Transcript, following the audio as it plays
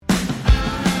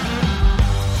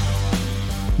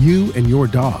You and your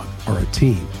dog are a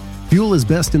team. Fuel is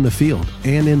best in the field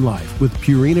and in life with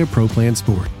Purina Pro Plan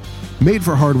Sport. Made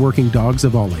for hardworking dogs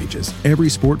of all ages, every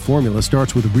sport formula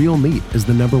starts with real meat as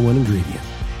the number one ingredient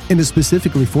and is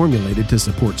specifically formulated to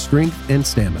support strength and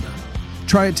stamina.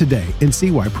 Try it today and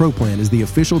see why Pro Plan is the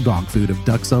official dog food of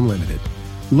Ducks Unlimited.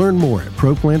 Learn more at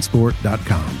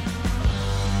ProPlansport.com.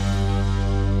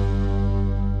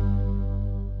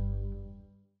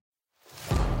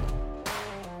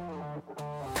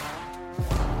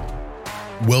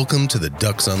 Welcome to the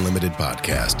Ducks Unlimited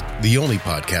podcast, the only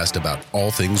podcast about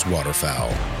all things waterfowl.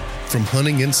 From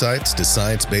hunting insights to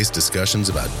science-based discussions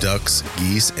about ducks,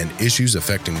 geese, and issues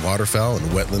affecting waterfowl and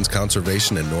wetlands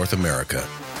conservation in North America,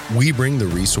 we bring the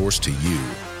resource to you.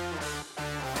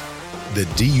 The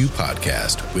DU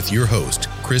Podcast with your host,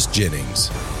 Chris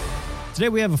Jennings. Today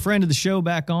we have a friend of the show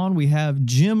back on. We have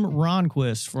Jim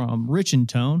Ronquest from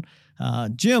Rich-N-Tone.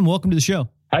 Jim, welcome to the show.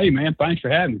 Hey, man, thanks for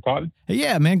having me, Todd. Hey,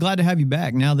 yeah, man, glad to have you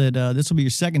back. Now that this will be your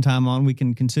second time on, we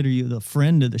can consider you the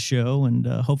friend of the show and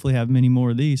hopefully have many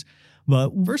more of these.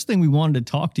 But first thing we wanted to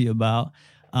talk to you about,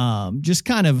 just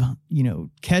kind of,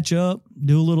 catch up,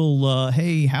 do a little,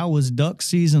 hey, how was duck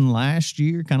season last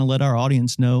year? Kind of let our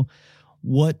audience know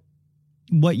what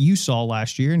you saw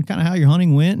last year and kind of how your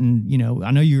hunting went. And,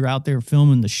 I know you're out there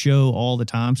filming the show all the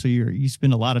time, so you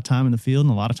spend a lot of time in the field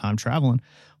and a lot of time traveling.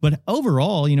 But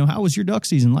overall, how was your duck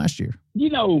season last year?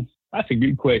 That's a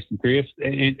good question, Chris.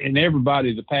 And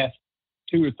everybody, the past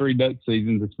 2 or 3 duck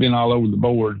seasons, it's been all over the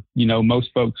board. Most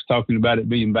folks talking about it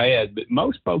being bad, but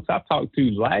most folks I've talked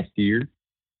to last year,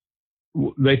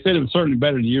 they said it was certainly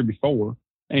better than the year before.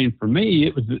 And for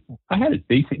me, I had a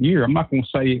decent year. I'm not going to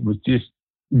say it was just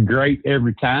great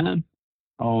every time.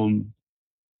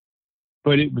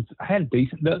 But I had a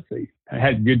decent duck season. I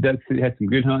had good duck season, had some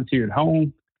good hunts here at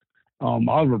home. All of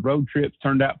our road trips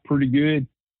turned out pretty good.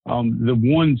 The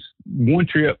one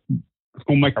trip was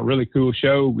going to make a really cool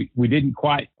show. We didn't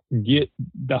quite get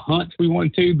the hunts we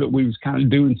wanted to, but we was kind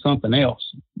of doing something else.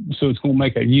 So it's going to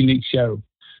make a unique show.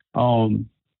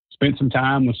 Spent some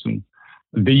time with some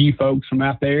DU folks from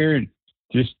out there and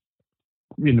just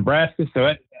in Nebraska. So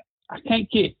I can't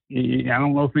get, I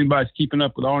don't know if anybody's keeping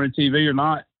up with RNTV or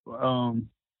not.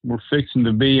 We're fixing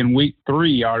to be in week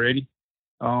 3 already.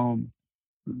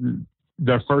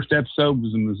 Their first episode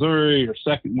was in Missouri. Our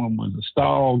second one was a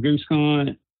stall goose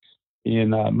hunt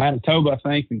in Manitoba, I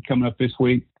think. And coming up this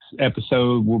week's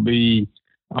episode will be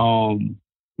Kansas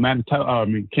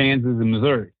and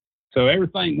Missouri. So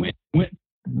everything went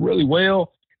really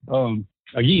well.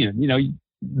 Again,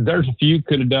 there's a few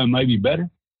could have done maybe better,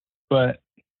 but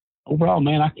overall,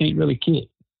 man, I can't really kid.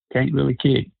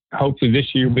 Hopefully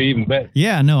this year will be even better.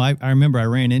 Yeah, no, I remember I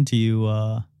ran into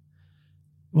you.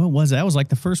 What was it? That was like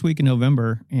the first week in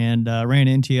November, and ran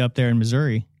into you up there in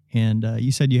Missouri, and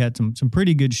you said you had some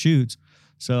pretty good shoots.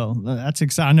 So that's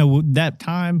exciting. I know that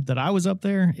time that I was up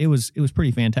there, it was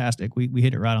pretty fantastic. We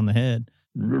hit it right on the head.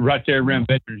 Right there around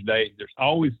Veterans Day,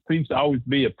 seems to always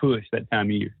be a push that time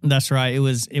of year. That's right. It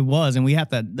was, and we had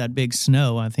that big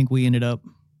snow. I think we ended up,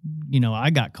 I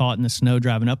got caught in the snow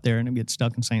driving up there and I get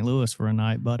stuck in St. Louis for a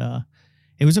night, but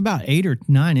it was about 8 or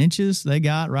 9 inches they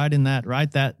got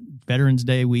that Veterans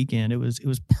Day weekend. It was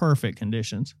perfect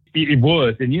conditions. It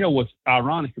was. And what's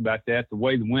ironic about that, the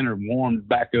way the winter warmed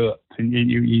back up. And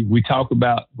we talk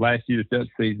about last year's duck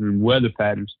season and weather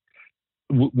patterns.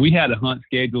 We had a hunt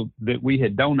scheduled that we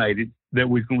had donated that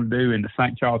we was going to do in the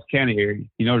St. Charles County area.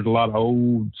 There's a lot of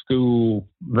old school,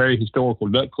 very historical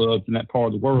duck clubs in that part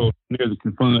of the world near the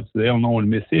confluence of the Illinois and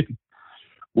Mississippi.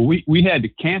 Well, we had to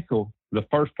cancel the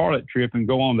first part of that trip and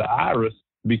go on to Iris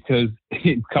because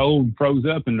it's cold and froze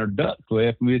up and their ducks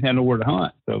left and we didn't have nowhere to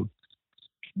hunt. So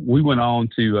we went on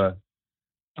to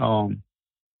on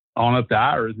up to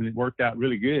Iris and it worked out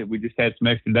really good. We just had some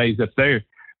extra days up there.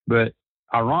 But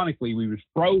ironically, we was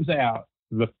froze out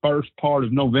the first part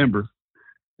of November,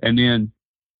 and then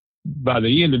by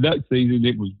the end of duck season,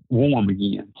 it was warm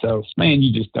again. So, man,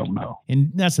 you just don't know.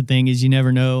 And that's the thing is you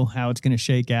never know how it's going to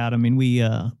shake out. I mean, we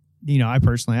I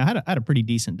personally, I had a pretty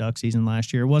decent duck season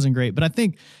last year. It wasn't great, but I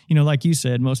think, like you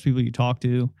said, most people you talk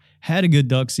to had a good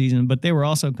duck season, but they were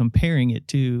also comparing it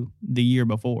to the year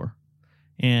before.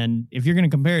 And if you're going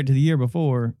to compare it to the year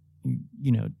before,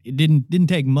 it didn't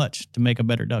take much to make a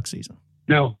better duck season.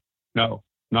 No,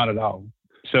 not at all.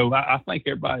 So I think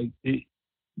give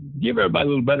everybody a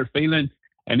little better feeling.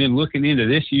 And then looking into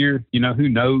this year, who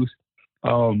knows,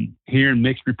 hearing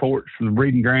mixed reports from the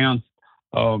breeding grounds,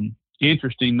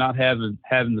 interesting not having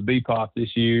the BPOP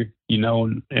this year, and all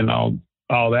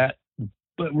that.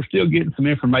 But we're still getting some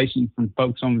information from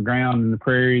folks on the ground in the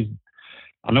prairies.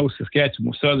 I know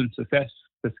southern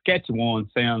Saskatchewan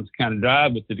sounds kind of dry,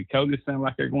 but the Dakotas sound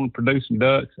like they're going to produce some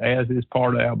ducks, as is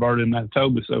part of Alberta and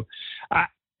Manitoba. So I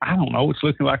don't know. It's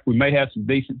looking like we may have some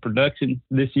decent production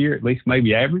this year, at least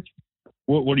maybe average.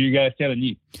 What are you guys telling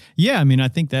you? Yeah, I mean, I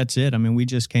think that's it. I mean, we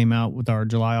just came out with our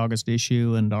July-August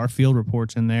issue, and our field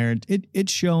reports in there.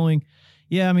 It's showing,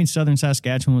 yeah, I mean, southern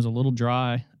Saskatchewan was a little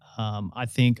dry. I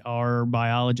think our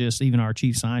biologist, even our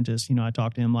chief scientist, you know, I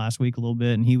talked to him last week a little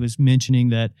bit, and he was mentioning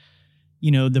that, you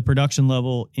know, the production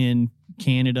level in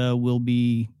Canada will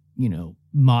be, you know,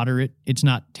 moderate. It's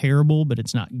not terrible, but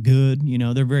it's not good. You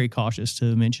know, they're very cautious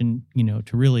to mention, you know,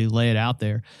 to really lay it out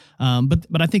there.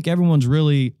 But I think everyone's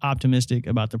really optimistic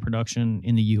about the production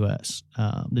in the U.S.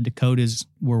 The Dakotas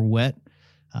were wet.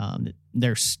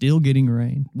 They're still getting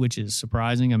rain, which is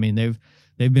surprising. I mean,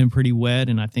 they've been pretty wet,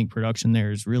 and I think production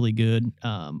there is really good.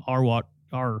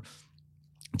 Our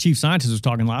chief scientist was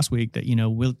talking last week that, you know,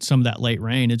 with some of that late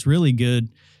rain, it's really good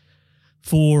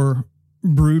for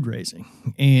brood raising,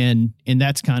 and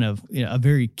that's kind of, you know, a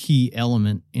very key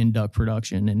element in duck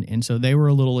production, and so they were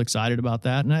a little excited about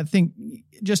that, and I think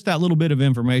just that little bit of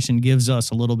information gives us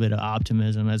a little bit of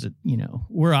optimism, as it, you know,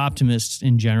 we're optimists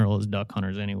in general as duck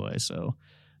hunters anyway. So,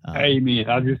 amen.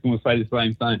 I was just going to say the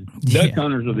same thing. Duck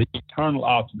hunters are the eternal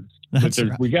optimists. That's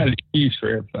right. We got an excuse for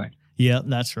everything. Yeah,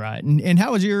 that's right. And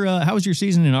how was your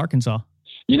season in Arkansas?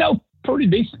 You know, pretty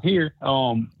decent here.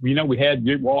 You know, we had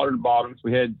good water in the bottoms.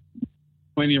 We had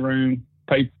plenty of room,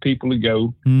 people to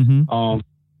go. Mm-hmm.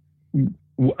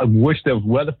 I wish those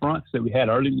weather fronts that we had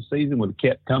early in the season would have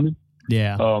kept coming.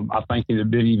 Yeah. I think it would have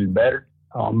been even better.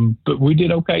 But we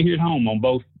did okay here at home on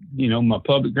both. You know, my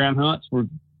public ground hunts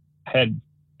had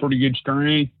pretty good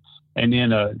strength, and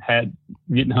then had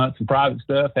getting to hunt some private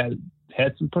stuff.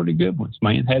 Had some pretty good ones,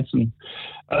 man. Had some.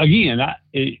 Again,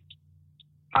 it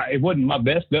wasn't my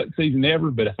best duck season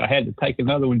ever, but if I had to take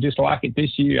another one just like it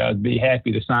this year, I'd be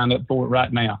happy to sign up for it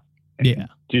right now. Yeah.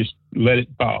 Just let it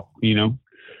fall, you know.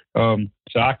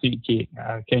 So I can't kick.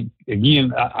 I can't.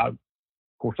 Again, I of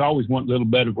course I always want a little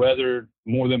better weather,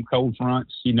 more of them cold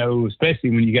fronts, you know, especially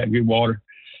when you got good water.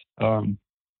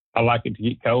 I like it to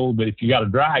get cold, but if you got a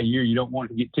dry year, you don't want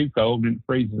it to get too cold and it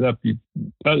freezes up your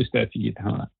other stuff you get to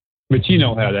hunt. But you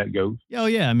know how that goes. Oh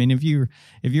yeah, I mean, if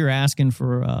you're asking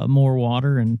for more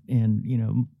water and you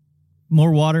know,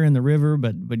 more water in the river,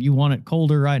 but you want it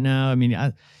colder right now. I mean,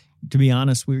 to be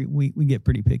honest, we get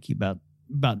pretty picky about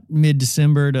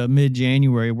mid-December to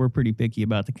mid-January. We're pretty picky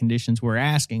about the conditions we're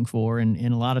asking for, and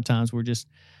a lot of times we're just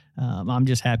I'm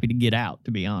just happy to get out,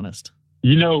 to be honest.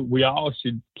 You know, we all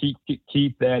should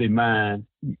keep that in mind.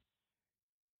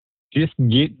 Just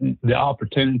getting the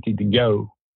opportunity to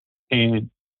go and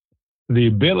the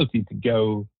ability to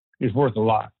go is worth a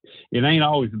lot. It ain't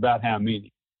always about how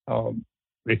many.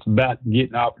 It's about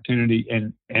getting the opportunity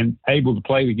and able to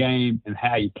play the game, and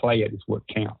how you play it is what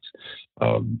counts.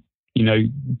 You know,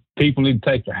 people need to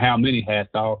take their how many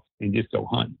hats off and just go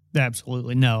hunting.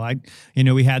 Absolutely. No,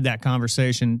 we had that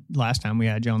conversation last time we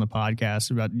had you on the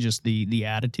podcast about just the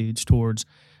attitudes towards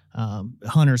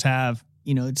hunters have.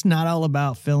 You know, it's not all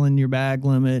about filling your bag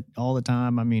limit all the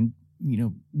time. I mean, you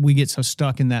know, we get so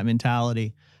stuck in that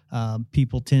mentality.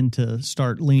 People tend to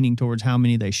start leaning towards how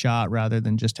many they shot rather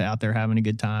than just out there having a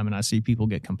good time. And I see people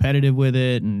get competitive with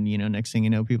it. And, you know, next thing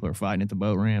you know, people are fighting at the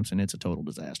boat ramps and it's a total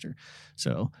disaster.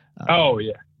 So, oh,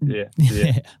 yeah.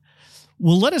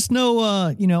 Well, let us know,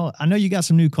 you know, I know you got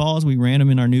some new calls. We ran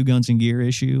them in our New Guns and Gear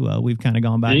issue. We've kind of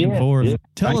gone back and forth. Yeah.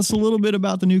 Tell us a little bit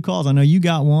about the new calls. I know you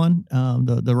got one,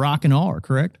 the Rockin' R,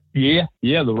 correct? Yeah,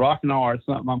 the Rockin' R is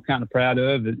something I'm kind of proud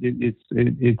of.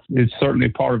 It's certainly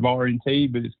a part of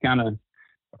RNT, but it's kind of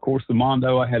course, the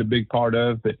Mondo I had a big part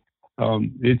of, but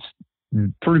it's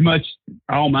pretty much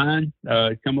all mine.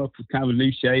 Come up with kind of a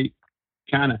new shape,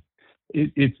 kind of.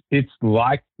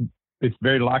 It's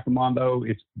very like a Mondo.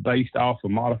 It's based off a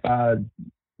modified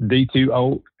D2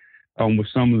 oak with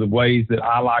some of the ways that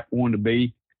I like one to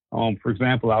be. For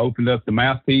example, I opened up the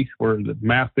mouthpiece where the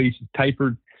mouthpiece is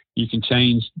tapered. You can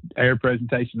change air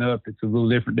presentation up. It's a little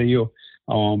different deal.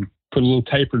 Put a little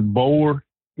tapered bore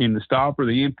in the stopper,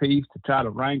 the end piece, to try to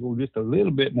wrangle just a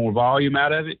little bit more volume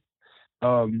out of it.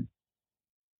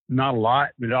 Not a lot,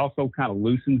 but it also kind of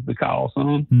loosens the call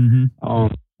some.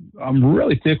 Mm-hmm. I'm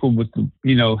really tickled with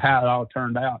how it all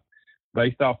turned out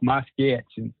based off my sketch,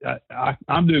 and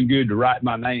I'm doing good to write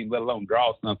my name, let alone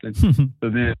draw something. So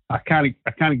then I kind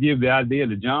of give the idea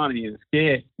to Johnny in a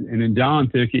sketch, and then John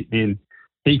took it and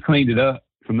he cleaned it up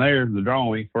from there, the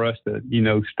drawing, for us to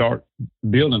start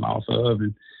building off of,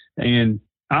 and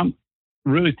I'm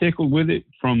really tickled with it.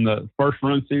 From the first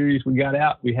run series we got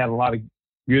out, we had a lot of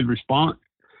good response,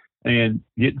 and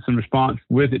getting some response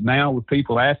with it now with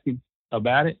people asking.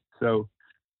 about it. So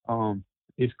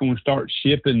it's going to start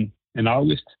shipping in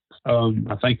August.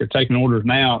 I think they're taking orders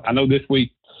now. I know this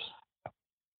week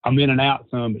I'm in and out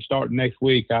some, but starting next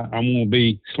week, I'm going to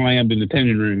be slammed in the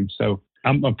tuning room. So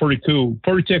I'm pretty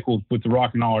tickled with the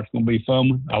Rockin' R. It's going to be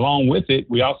fun. Along with it,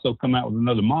 we also come out with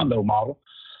another Mondo model,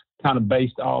 kind of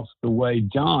based off the way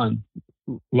John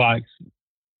likes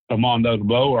a Mondo to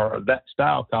blow, or that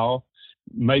style call.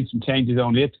 Made some changes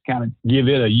on it to kind of give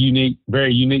it a unique,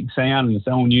 very unique sound and its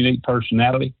own unique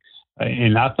personality.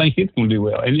 And I think it's going to do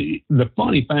well. And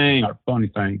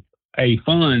a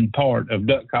fun part of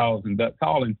duck calls and duck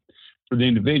calling for the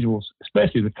individuals,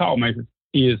 especially the call makers,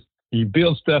 is you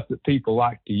build stuff that people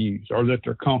like to use or that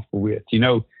they're comfortable with. You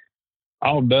know,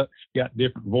 all ducks got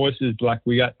different voices, like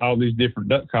we got all these different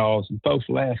duck calls. And folks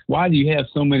will ask, why do you have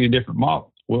so many different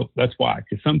models? Well, that's why,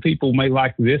 because some people may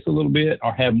like this a little bit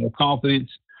or have more confidence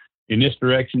in this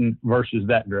direction versus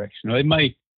that direction. Or they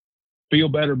may feel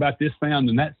better about this sound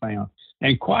than that sound.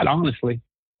 And quite honestly,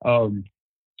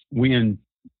 when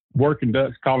working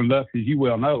ducks, calling ducks, as you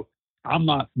well know, I'm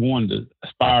not one to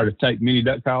aspire to take many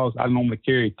duck calls. I normally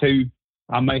carry 2.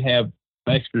 I may have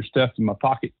extra stuff in my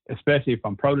pocket, especially if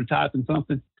I'm prototyping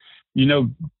something, you know,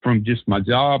 from just my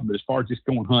job. But as far as just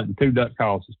going hunting, 2 duck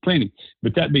calls is plenty.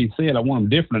 But that being said, I want them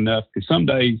different enough because some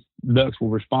days ducks will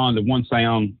respond to one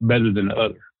sound better than the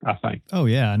other, I think. Oh,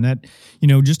 yeah. And that, you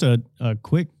know, just a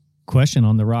quick question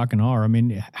on the Rockin' R. I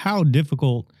mean, how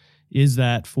difficult is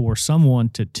that for someone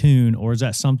to tune, or is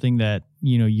that something that,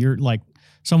 you know, you're like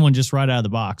someone just right out of the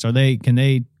box? Can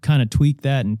they kind of tweak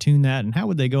that and tune that? And how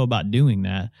would they go about doing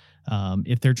that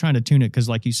if they're trying to tune it? Because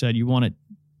like you said, you want it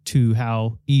to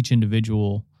how each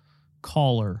individual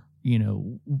caller, you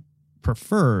know,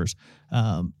 prefers.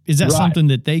 Is that something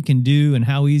that they can do, and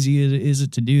how easy is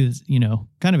it to do? You know,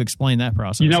 kind of explain that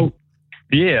process. You know,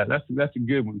 yeah, that's a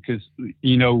good one, because,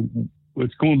 you know,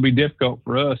 it's going to be difficult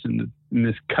for us in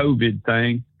this COVID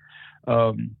thing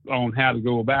on how to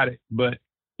go about it. But,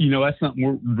 you know, that's something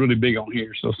we're really big on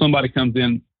here. So if somebody comes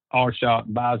in our shop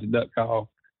and buys a duck call,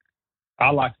 I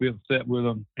like to be able to sit with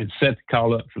them and set the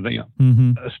call up for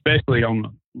them, especially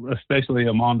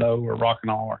a Mondo or Rockin'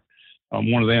 R,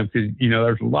 one of them, because, you know,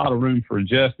 there's a lot of room for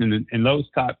adjusting, and those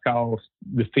type calls,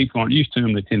 if people aren't used to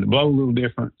them, they tend to blow a little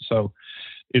different. So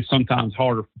it's sometimes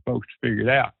harder for folks to figure it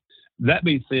out. That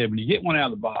being said, when you get one out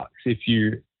of the box, if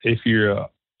you're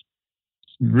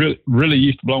really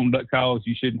used to blowing duck calls,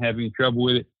 you shouldn't have any trouble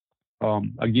with it.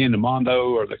 Again, the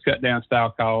Mondo or the cut down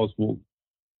style calls will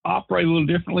operate a little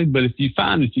differently, but if you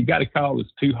find that you got a call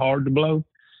that's too hard to blow,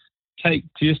 take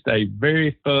just a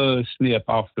very fuzz snip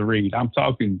off the reed. I'm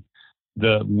talking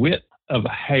the width of a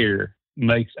hair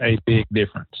makes a big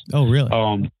difference. Oh, really?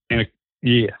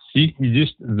 Yes, you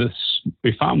just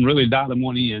if I'm really dialing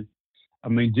one in, I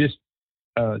mean, just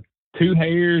 2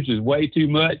 hairs is way too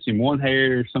much, and 1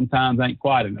 hair sometimes ain't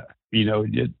quite enough. You know,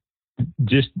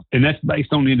 just and that's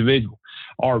based on the individual.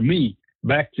 Or me,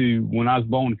 back to when I was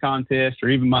blowing contests or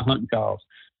even my hunting calls,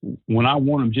 when I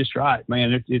want them just right,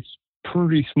 man, it's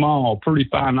pretty small, pretty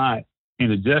finite in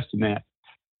adjusting that.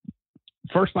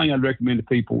 First thing I'd recommend to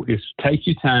people is take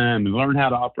your time and learn how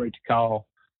to operate the call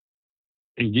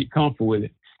and get comfortable with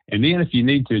it. And then if you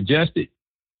need to adjust it,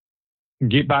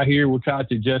 get by here, we'll try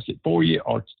to adjust it for you.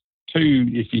 Or 2,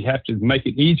 if you have to make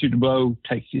it easier to blow,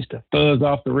 take just a fuzz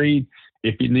off the reed.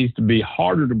 If it needs to be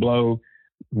harder to blow,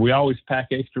 we always pack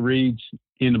extra reeds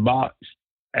in the box,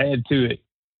 add to it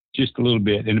just a little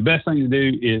bit. And the best thing to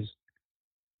do is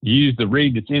use the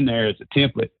reed that's in there as a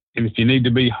template. And if you need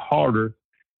to be harder,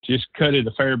 just cut it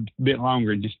a fair bit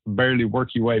longer and just barely work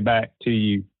your way back till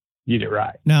you get it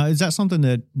right. Now, is that something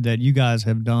that you guys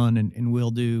have done and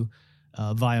will do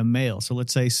via mail? So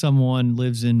let's say someone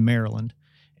lives in Maryland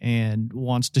and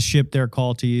wants to ship their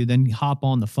call to you, then hop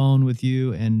on the phone with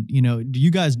you. And, you know, do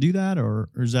you guys do that, or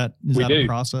is that a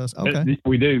process? Okay.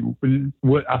 We do.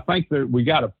 I think that we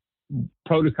got a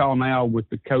protocol now with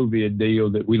the COVID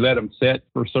deal that we let them set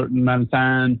for a certain amount of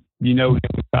time, you know, we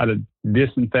try to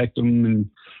disinfect them, and,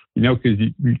 you know, because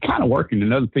you're kind of working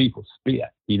in other people's spit,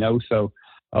 you know. So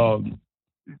that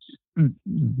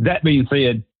being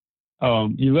said,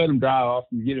 you let them dry off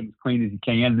and get them as clean as you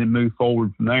can, and then move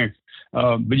forward from there.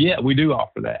 But yeah, we do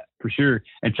offer that for sure,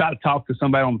 and try to talk to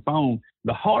somebody on the phone.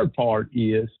 The hard part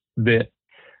is that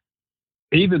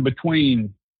even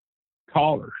between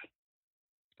callers,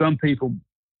 some people,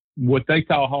 what they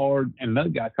call hard and another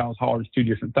guy calls hard is 2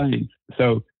 different things.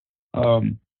 So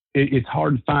it's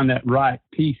hard to find that right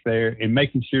piece there and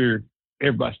making sure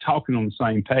everybody's talking on the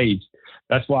same page.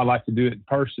 That's why I like to do it in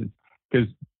person, because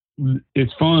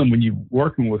it's fun when you're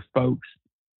working with folks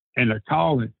and they're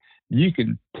calling. You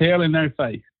can tell in their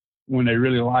face when they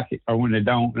really like it or when they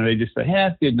don't, and they just say, "Yeah,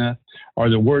 that's good enough," or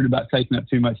they're worried about taking up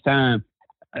too much time.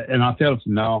 And I tell them,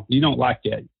 "No, you don't like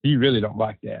that. You really don't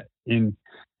like that." And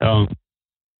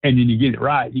then you get it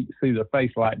right, you can see their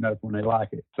face lighten up when they like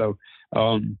it. So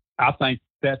I think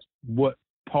that's what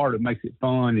part of makes it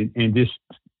fun and just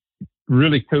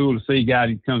really cool to see guys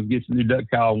who comes and gets a new duck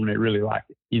call when they really like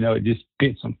it. It just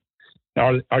fits them.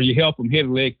 Or you help them hit a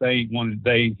lick they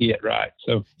ain't hit right.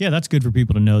 So yeah, that's good for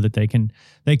people to know that they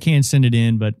can send it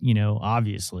in, but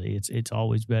obviously it's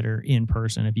always better in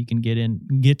person if you can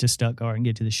get to Stuck Guard and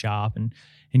get to the shop and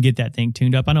get that thing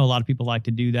tuned up. I know a lot of people like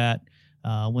to do that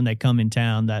when they come in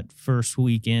town that first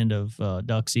weekend of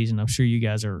duck season. I'm sure you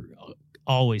guys are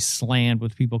always slammed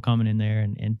with people coming in there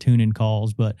and tuning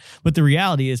calls, but the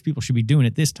reality is people should be doing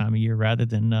it this time of year rather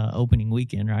than opening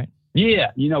weekend, right?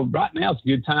 Yeah, right now it's a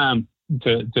good time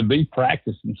to be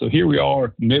practicing. So here we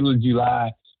are, middle of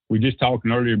July. We were just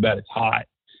talking earlier about it's hot.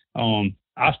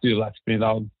 I still like to spend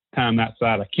all the time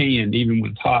outside I can, even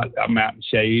when it's hot. I'm out in the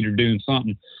shade or doing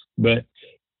something. But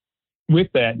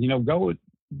with that, go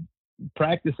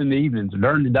practice in the evenings or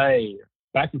during the day,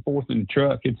 back and forth in the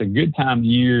truck. It's a good time of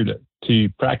year to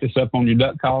practice up on your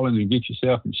duck calling and get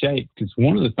yourself in shape. Because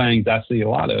one of the things I see a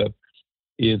lot of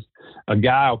is a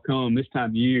guy will come this time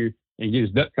of year and get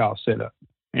his duck call set up.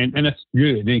 And that's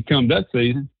good. Then come duck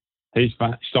season, he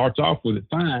starts off with it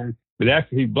fine. But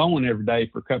after he's blowing every day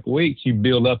for a couple of weeks, you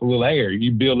build up a little air.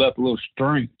 You build up a little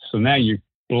strength. So now you're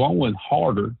blowing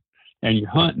harder and you're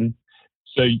hunting.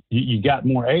 So you got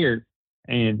more air.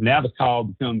 And now the call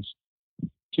becomes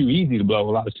too easy to blow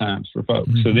a lot of times for folks.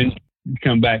 Mm-hmm. So then you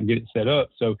come back and get it set up.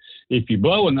 So if you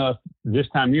blow enough this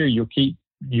time of year, you'll keep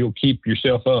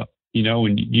yourself up,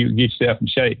 and you get yourself in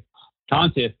shape.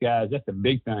 Contest guys, that's a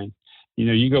big thing.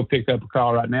 You go pick up a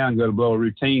call right now and go to blow a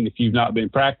routine. If you've not been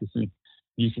practicing,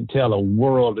 you can tell a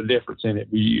world of difference in it.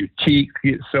 Your cheeks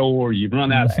get sore, you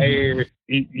run out of air.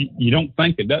 You don't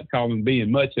think of duck calling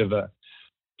being much of a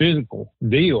physical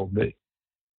deal, but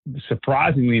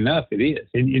surprisingly enough, it is.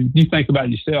 And you think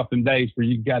about yourself in days where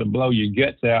you've got to blow your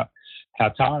guts out, how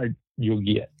tired you'll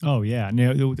get. Oh, yeah.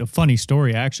 Now, a funny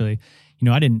story, actually.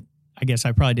 I guess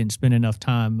I probably didn't spend enough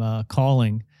time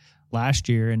calling last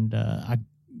year, and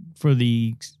for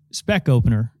the spec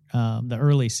opener, the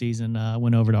early season, I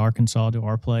went over to Arkansas to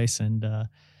our place, and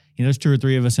there's two or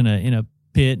three of us in a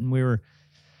pit, and we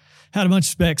had a bunch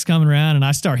of specs coming around, and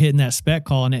I start hitting that spec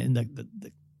call, and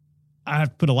I have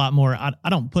to put a lot more. I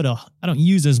don't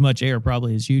use as much air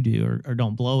probably as you do, or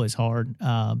don't blow as hard,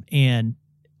 and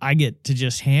I get to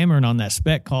just hammering on that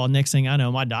spec call. Next thing I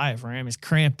know, my diaphragm is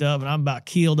cramped up and I'm about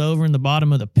keeled over in the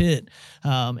bottom of the pit.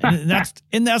 And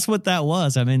that's what that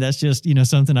was. I mean, that's just,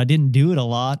 something I didn't do it a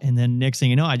lot. And then next thing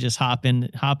you know, I just hop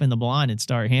in the blind and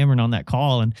start hammering on that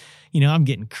call. And, I'm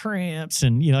getting cramps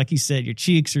and, like you said, your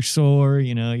cheeks are sore,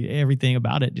 everything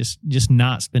about it, just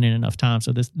not spending enough time.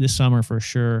 So this summer for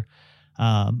sure,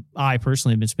 I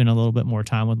personally have been spending a little bit more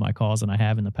time with my calls than I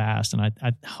have in the past, and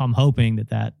I'm hoping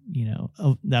that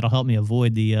that'll help me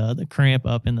avoid the cramp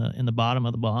up in the bottom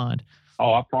of the blind.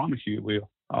 Oh, I promise you it will.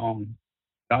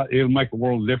 It'll make a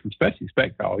world of difference, especially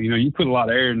spec call. You put a lot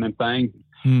of air in them things.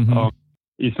 Mm-hmm.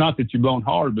 It's not that you're blowing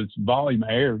hard, but it's volume of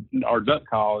air or duck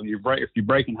call. And if you're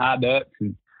breaking high ducks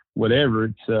and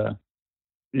whatever,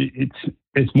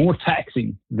 it's more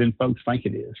taxing than folks think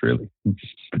it is, really.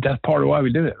 But that's part of why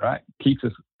we do it, right? Keeps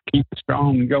us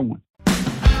strong and going.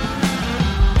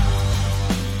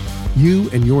 You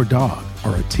and your dog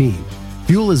are a team.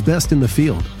 Fuel is best in the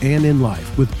field and in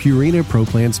life with Purina Pro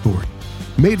Plan Sport.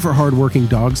 Made for hardworking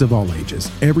dogs of all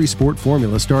ages, every sport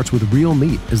formula starts with real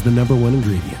meat as the number one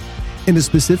ingredient and is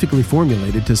specifically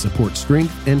formulated to support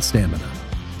strength and stamina.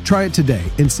 Try it today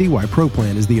and see why Pro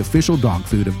Plan is the official dog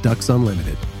food of Ducks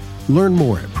Unlimited. Learn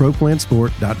more at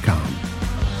ProPlansport.com.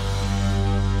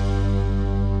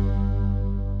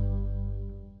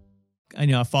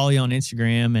 I follow you on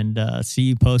Instagram and see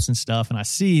you posting stuff, and I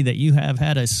see that you have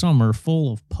had a summer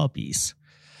full of puppies.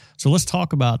 So let's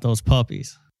talk about those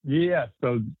puppies. Yeah,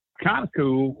 so kind of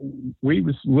cool. We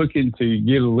was looking to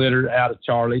get a litter out of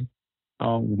Charlie.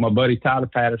 My buddy Tyler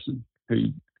Patterson, who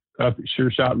up at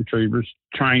Sure Shot Retrievers,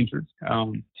 trains her.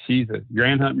 She's a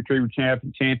Grand Hunt Retriever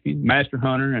champion, master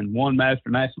hunter, and one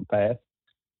master national pass.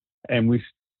 And we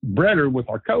bred her with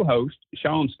our co-host,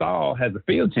 Sean Stahl, has a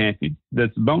field champion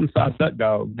that's a bona fide duck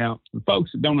dog. Now, for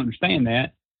folks that don't understand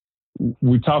that,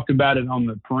 we talked about it on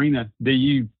the Purina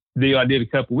DU deal I did a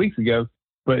couple of weeks ago,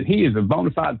 but he is a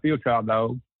bona fide field trial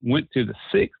dog, went to the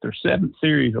 6th or 7th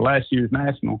series of last year's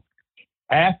national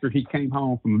after he came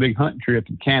home from a big hunting trip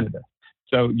in Canada.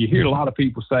 So you hear a lot of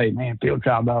people say, man, field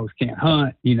trial dogs can't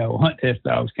hunt, hunt test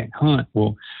dogs can't hunt.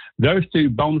 Well, those two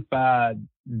bona fide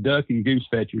duck and goose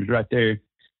fetchers right there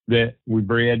that we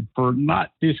bred for,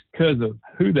 not just because of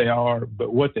who they are,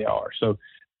 but what they are. So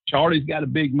Charlie's got a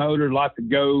big motor, lots of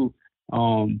go,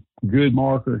 good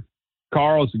marker.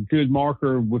 Carl's a good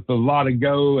marker with a lot of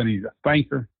go, and he's a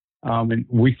thinker. And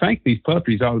we think these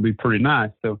puppies ought to be pretty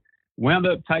nice. So wound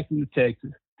up taking them to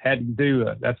Texas. Had to do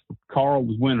that's what Carl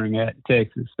was wintering at in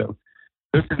Texas. So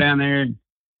took her down there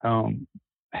and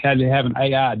had to have an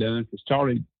AI done because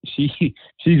Charlie, she's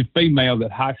a female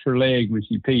that hikes her leg when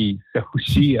she pees. So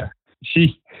she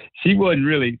wasn't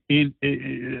really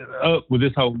up with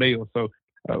this whole deal. So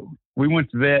we went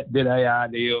to vet, did AI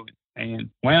deal, and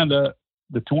wound up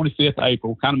the 25th of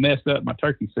April. Kind of messed up my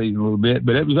turkey season a little bit,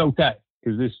 but it was okay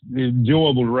because it's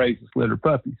enjoyable to raise this litter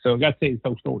puppy. So I got to tell you the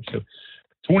whole story. So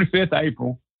 25th of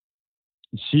April,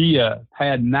 she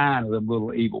had 9 of them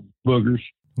little evil boogers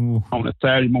on a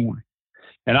Saturday morning.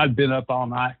 And I'd been up all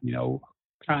night,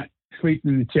 trying to sleep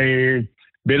in the chair,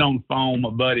 been on the phone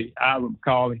with my buddy, Ivan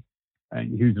McCauley,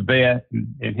 and who's a vet.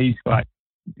 And he's like,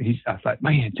 I was like,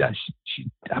 man, Josh,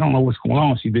 I don't know what's going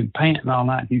on. She's been panting all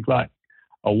night. He's like,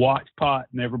 a watch pot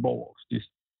never boils. Just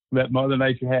let Mother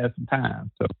Nature have some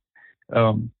time. So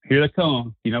here they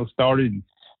come, started.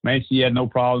 Man, she had no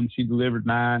problem. She delivered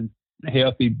 9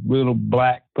 healthy little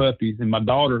black puppies. And my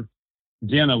daughter,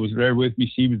 Jenna, was there with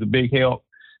me. She was a big help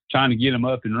trying to get them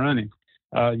up and running.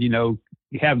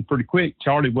 Have them pretty quick.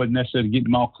 Charlie wasn't necessarily getting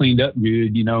them all cleaned up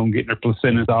good, and getting their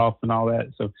placentas off and all that.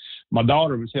 So my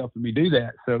daughter was helping me do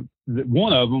that. So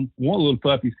one little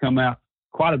puppy's come out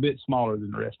quite a bit smaller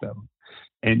than the rest of them.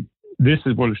 And this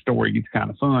is where the story gets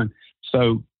kind of fun.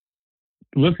 So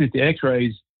looking at the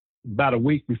x-rays, about a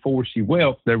week before she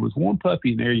whelped, there was one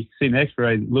puppy in there. You can see an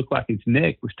x-ray that looked like its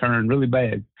neck was turned really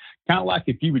bad. Kind of like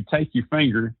if you would take your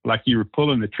finger, like you were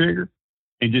pulling the trigger,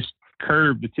 and just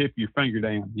curve the tip of your finger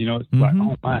down. It's like,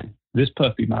 oh my, this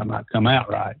puppy might not come out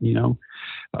right,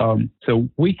 So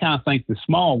we kind of think the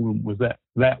small one was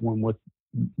that one with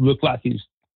looked like his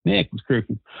neck was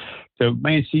crooked. So,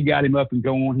 man, she got him up and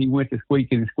going. He went to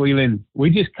squeaking and squealing.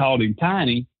 We just called him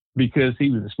Tiny because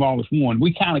he was the smallest one.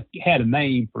 We kind of had a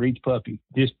name for each puppy,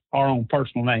 just our own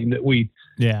personal name that we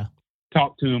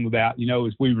talked to him about,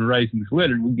 as we were raising this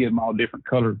litter. We give them all different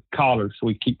colored collars so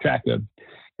we keep track of them.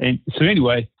 And so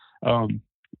anyway,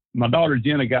 my daughter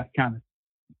Jenna got kind of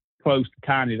close to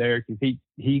Tiny there because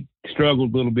he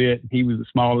struggled a little bit. He was the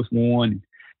smallest one.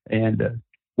 And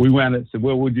we wound up and said,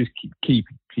 well, we'll just keep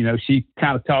it. She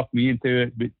kind of talked me into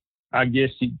it, but I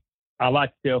guess I like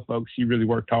to tell folks she really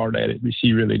worked hard at it, but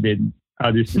she really didn't.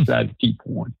 I just decided to keep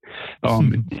one.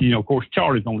 Of course,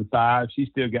 Charlie's only 5. She's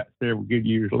still got several good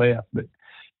years left, but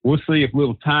we'll see if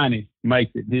little Tiny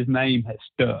makes it. His name has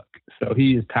stuck, so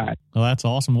he is Tiny. Well, that's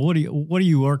awesome. What are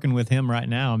you working with him right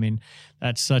now? I mean,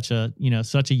 that's such a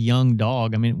young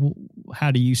dog. I mean,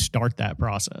 how do you start that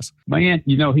process? Man,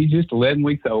 he's just 11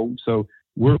 weeks old, so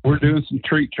we're doing some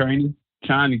treat training,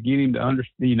 trying to get him to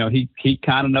understand. He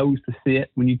kind of knows to sit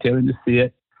when you tell him to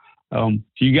sit. If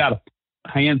you got a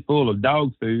handful of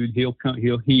dog food, he'll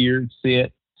hear and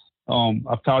sit.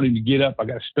 I've taught him to get up. I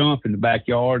got a stump in the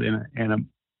backyard and a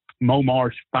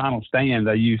Momarsh final stand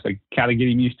I use to kind of get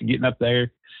him used to getting up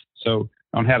there. So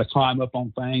on how to climb up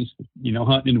on things,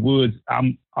 hunting in the woods.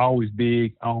 I'm always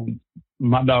big on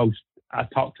my dogs. I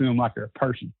talk to them like they're a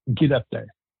person. Get up there,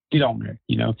 get on there,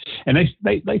 and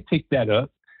they pick that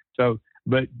up. So,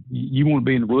 but you want to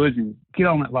be in the woods and get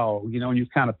on that log, and you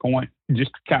kind of point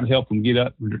just to kind of help them get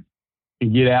up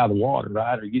and get out of the water,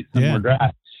 right? Or get somewhere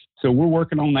dry. So we're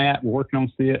working on that. We're working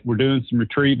on sit. We're doing some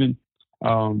retrieving,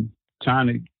 trying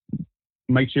to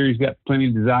make sure he's got plenty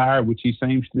of desire, which he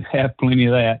seems to have plenty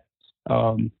of that.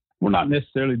 We're not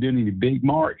necessarily doing any big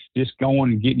marks, just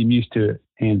going and getting him used to it.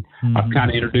 And I've kind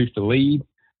of introduced a lead.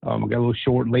 I've got a little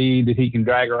short lead that he can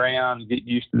drag around and get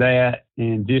used to that,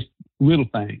 and just little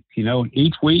things, And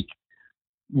each week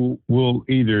we'll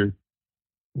either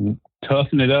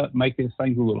toughen it up, make this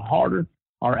thing a little harder,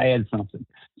 or add something.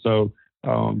 So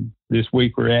this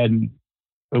week we're adding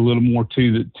a little more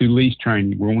to leash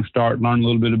training. We're going to start learning a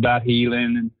little bit about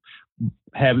heeling and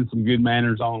having some good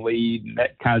manners on lead, and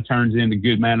that kind of turns into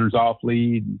good manners off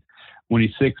lead. And when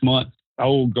he's 6 months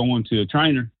old, going to a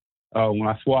trainer, when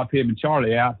I swap him and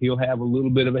Charlie out, he'll have a little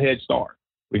bit of a head start,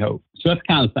 we hope. So that's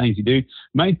the kind of things you do.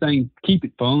 Main thing, keep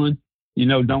it fun.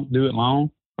 Don't do it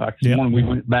long. Like this morning we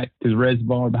went back to the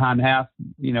reservoir behind the house.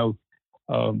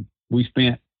 We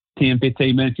spent 10,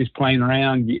 15 minutes just playing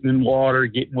around, getting in water,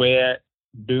 getting wet,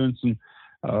 doing some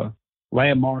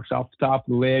landmarks off the top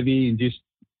of the levee, and just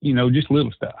just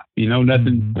little stuff,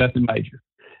 nothing major.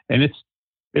 And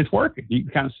it's working. You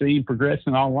can kind of see him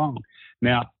progressing all along.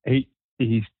 Now he's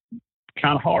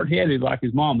kind of hard headed like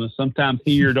his mama. Sometimes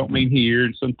here don't mean here,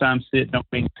 and sometimes sit don't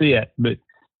mean sit, but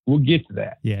we'll get to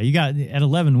that. Yeah. You got at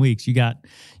 11 weeks,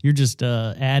 you're just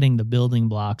adding the building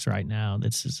blocks right now.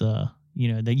 This is, that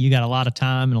you got a lot of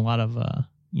time and a lot of, a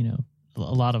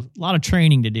lot of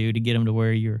training to do to get them to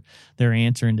where they're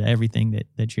answering to everything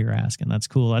that you're asking. That's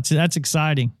cool. That's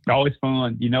exciting. Always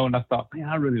fun, and I thought, man,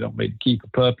 I really don't need to keep a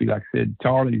puppy. Like I said,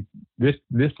 Charlie, this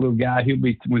little guy, he'll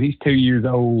be, when he's 2 years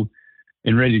old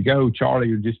and ready to go,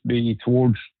 Charlie will just be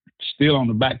still on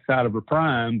the backside of her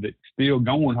prime, but still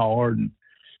going hard, and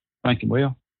thinking,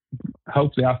 well,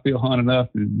 hopefully I feel hunt enough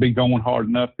and be going hard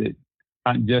enough that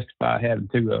I can justify having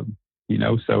two of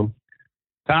them, so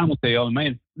time will tell. And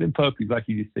man, them puppies, like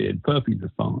you just said, puppies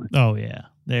are fun. Oh yeah,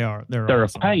 they are. They're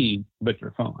awesome. A pain, but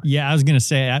they're fun. Yeah, I was gonna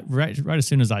say right as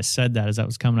soon as I said that, as that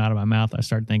was coming out of my mouth, I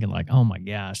started thinking like, oh my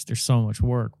gosh, there's so much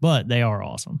work, but they are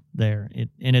awesome. And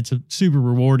it's a super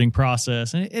rewarding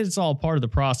process, and it's all part of the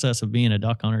process of being a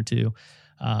duck hunter too.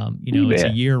 It's a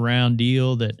year-round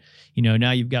deal that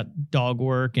now you've got dog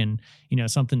work and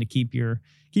something to keep your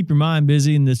mind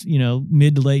busy in this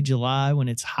mid to late July when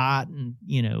it's hot, and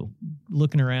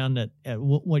looking around at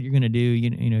what you're going to do.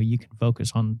 You can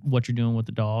focus on what you're doing with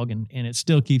the dog, and it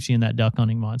still keeps you in that duck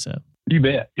hunting mindset. You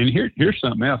bet. And here's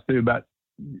something else too about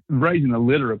raising a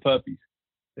litter of puppies.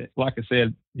 Like I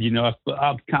said,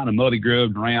 I've kind of muddy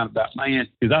grubbed around about, man,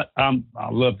 because I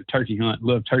love the turkey hunt,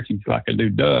 love turkeys like I do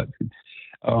ducks.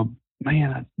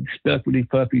 Man, I stuck with these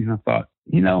puppies, and I thought,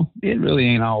 it really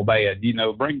ain't all bad.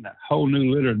 Bringing a whole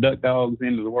new litter of duck dogs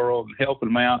into the world and helping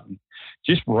them out, and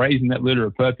just raising that litter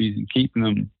of puppies and keeping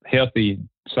them healthy and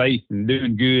safe and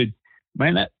doing good.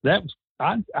 Man, that was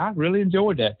I really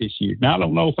enjoyed that this year. Now I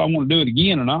don't know if I want to do it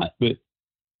again or not, but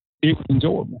it was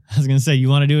enjoyable. I was going to say, you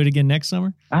want to do it again next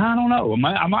summer? I don't know.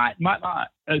 I might not.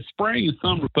 Spring and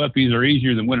summer puppies are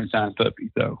easier than wintertime puppies,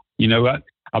 though.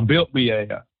 I built me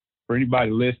for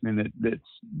anybody listening that's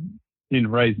into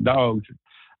raising dogs,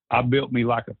 I built me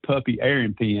like a puppy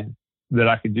airing pen that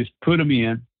I could just put them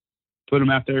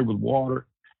out there with water,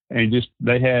 and just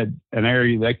they had an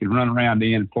area they could run around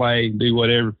in and play and do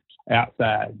whatever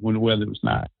outside when the weather was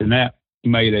nice. And that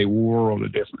made a world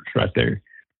of difference right there.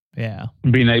 Yeah.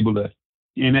 Being able to,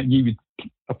 and that give you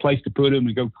a place to put them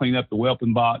and go clean up the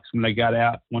whelping box when they got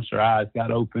out, once their eyes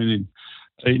got open, and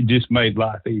it just made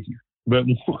life easier. But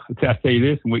I'll tell you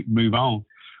this, and we can move on.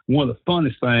 One of the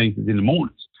funnest things is in the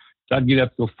mornings. So I'd get up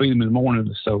to go feed them in the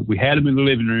morning. So we had them in the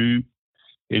living room,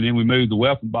 and then we moved the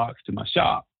whelping box to my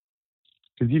shop.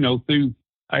 Because, through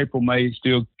April, May, it's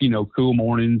still, cool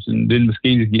mornings, and then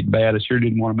mosquitoes get bad. I sure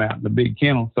didn't want them out in the big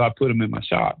kennel, so I put them in my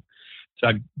shop. So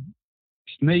I'd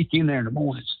sneak in there in the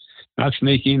mornings. I'd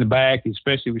sneak in the back,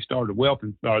 especially we started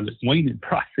whelping, or the weaning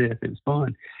process. It was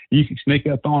fun. You could sneak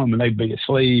up on them, and they'd be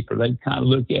asleep, or they'd kind of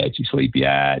look at you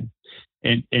sleepy-eyed.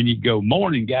 And you'd go,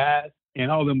 morning, guys. And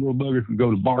all them little buggers would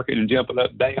go to barking and jumping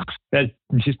up and down. That's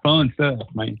just fun stuff,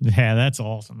 man. Yeah, that's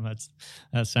awesome.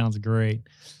 That sounds great.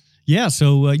 Yeah.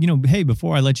 So, hey,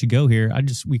 before I let you go here,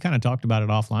 we kind of talked about it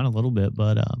offline a little bit,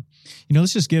 but,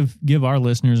 let's just give our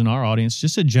listeners and our audience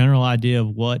just a general idea of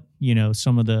what,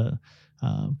 some of the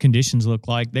conditions look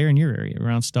like there in your area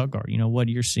around Stuttgart. What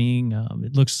you're seeing.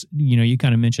 It looks, you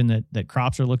kind of mentioned that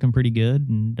crops are looking pretty good,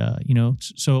 and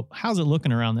so how's it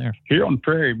looking around there? Here on the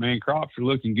prairie, man, crops are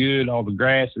looking good. All the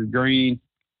grass is green.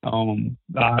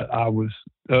 I was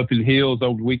up in the hills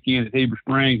over the weekend at Heber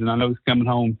Springs, and I know it's coming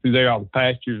home through there. All the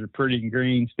pastures are pretty and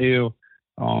green still.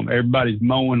 Everybody's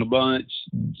mowing a bunch.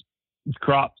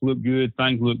 Crops look good.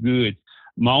 Things look good.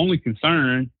 My only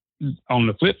concern on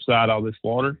the flip side of this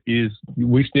water is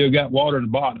we still got water in the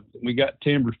bottom. We got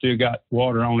timber still got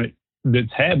water on it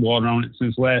that's had water on it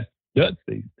since last duck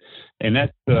season. And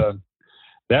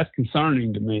that's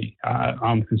concerning to me.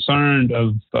 I'm concerned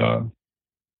of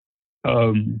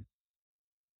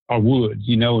our woods,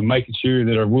 and making sure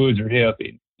that our woods are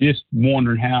healthy. Just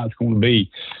wondering how it's going to be.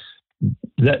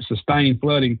 That sustained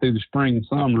flooding through the spring and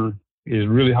summer is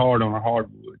really hard on our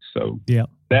hardwoods. So yeah,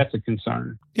 that's a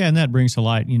concern. Yeah, and that brings to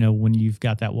light, when you've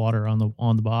got that water on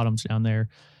the bottoms down there,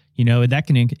 that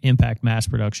can impact mass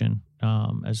production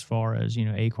as far as,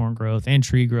 acorn growth and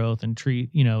tree growth, and tree,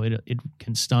 it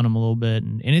can stun them a little bit,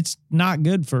 and it's not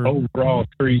good for overall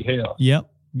tree health. Yep.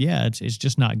 Yeah, it's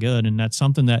just not good. And that's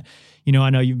something that, I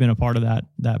know you've been a part of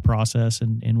that process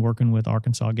and working with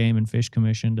Arkansas Game and Fish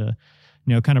Commission to,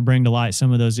 kind of bring to light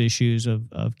some of those issues of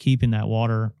keeping that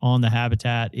water on the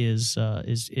habitat is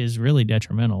really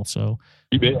detrimental. So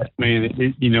you bet,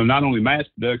 man. Not only mass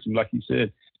production, like you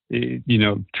said,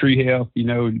 tree health,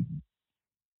 even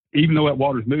though that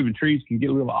water's moving, trees can get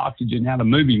a little oxygen out of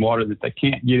moving water that they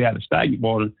can't get out of stagnant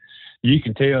water. You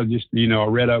can tell just, our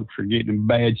red oaks are getting in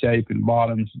bad shape in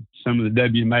bottoms. Some of the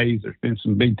WMAs, there's been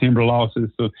some big timber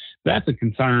losses. So that's a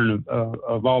concern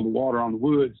of all the water on the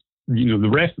woods. The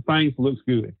rest of things looks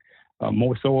good.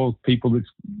 More soil, people that's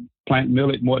planting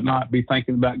millet and whatnot, be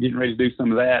thinking about getting ready to do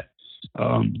some of that.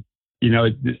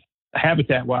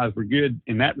 Habitat-wise, we're good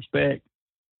in that respect,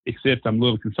 except I'm a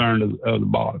little concerned of the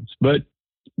bottoms. But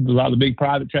a lot of the big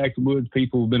private tracts of woods,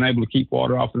 people have been able to keep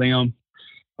water off of them.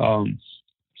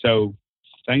 So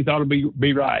things ought to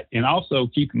be right. And also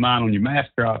keep in mind on your mass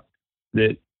crop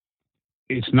that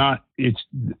this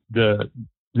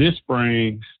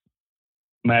spring's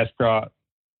mass crop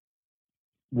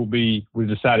was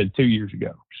decided 2 years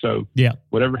ago. So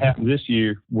whatever happens this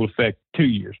year will affect 2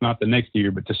 years, not the next year,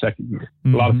 but the second year.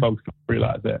 Mm-hmm. A lot of folks don't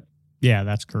realize that. Yeah,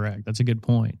 that's correct. That's a good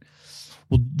point.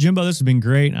 Well, Jimbo, this has been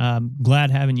great. I'm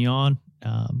glad having you on.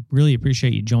 Really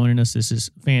appreciate you joining us. This is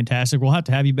fantastic. We'll have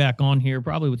to have you back on here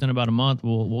probably within about a month.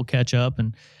 We'll catch up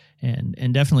and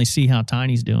definitely see how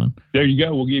Tiny's doing. There you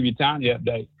go. We'll give you a Tiny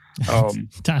update. Tiny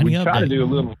update. Try to do a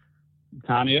little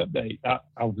Tiny update.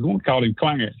 I was going to call him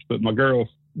Clarence, but my girl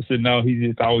said no. He's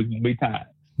just always going to be Tiny.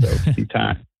 So he's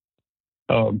Tiny.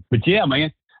 But yeah,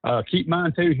 man. Keep in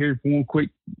mind too. Here's one quick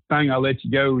thing. I'll let you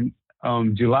go.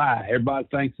 July. Everybody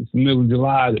thinks it's the middle of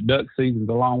July. The duck season's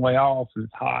a long way off. And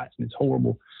it's hot and it's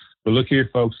horrible. But look here,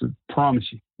 folks. I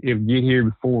promise you, it'll get here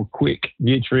before quick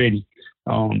gets ready.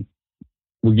 We're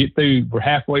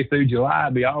halfway through July,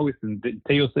 it'll be August, and the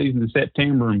teal season in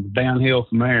September, and downhill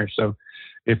from there. So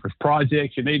if there's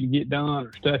projects you need to get done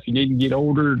or stuff you need to get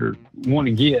ordered or want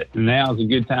to get, now's a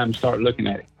good time to start looking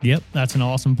at it. Yep, that's an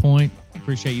awesome point.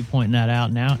 Appreciate you pointing that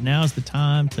out. Now's the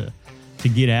time to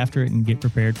get after it and get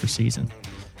prepared for season.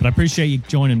 But I appreciate you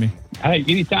joining me. Hey,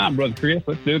 anytime, Brother Chris.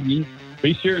 Let's do it again.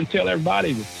 Be sure and tell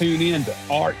everybody to tune in to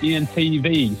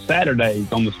RNTV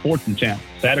Saturdays on the Sportsman Channel.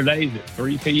 Saturdays at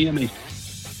 3 p.m. Eastern.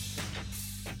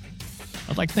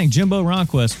 I'd like to thank Jimbo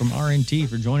Ronquest from RNT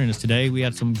for joining us today. We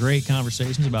had some great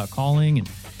conversations about calling and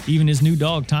even his new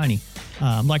dog, Tiny.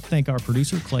 I'd like to thank our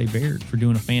producer, Clay Baird, for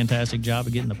doing a fantastic job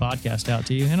of getting the podcast out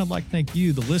to you. And I'd like to thank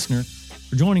you, the listener,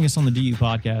 for joining us on the DU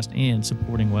podcast and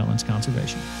supporting wetlands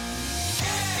conservation.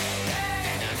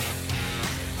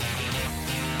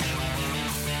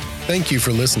 Thank you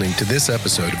for listening to this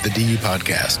episode of the DU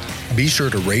Podcast. Be sure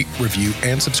to rate, review,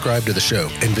 and subscribe to the show,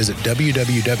 and visit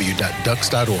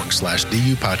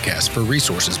www.ducks.org/DU Podcast for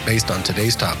resources based on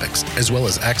today's topics, as well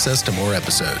as access to more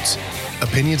episodes.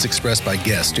 Opinions expressed by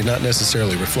guests do not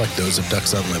necessarily reflect those of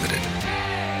Ducks Unlimited.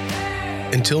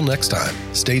 Until next time,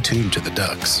 stay tuned to the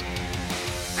Ducks.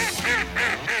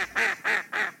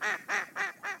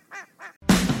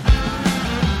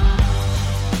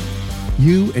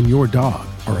 You and your dog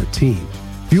are a team.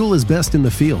 Fuel is best in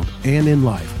the field and in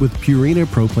life with Purina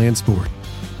Pro Plan Sport.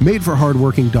 Made for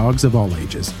hardworking dogs of all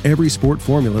ages, every sport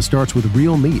formula starts with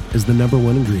real meat as the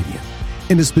 #1 ingredient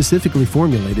and is specifically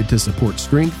formulated to support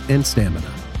strength and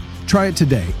stamina. Try it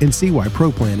today and see why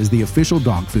Pro Plan is the official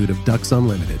dog food of Ducks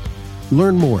Unlimited.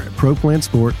 Learn more at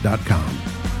ProPlansport.com.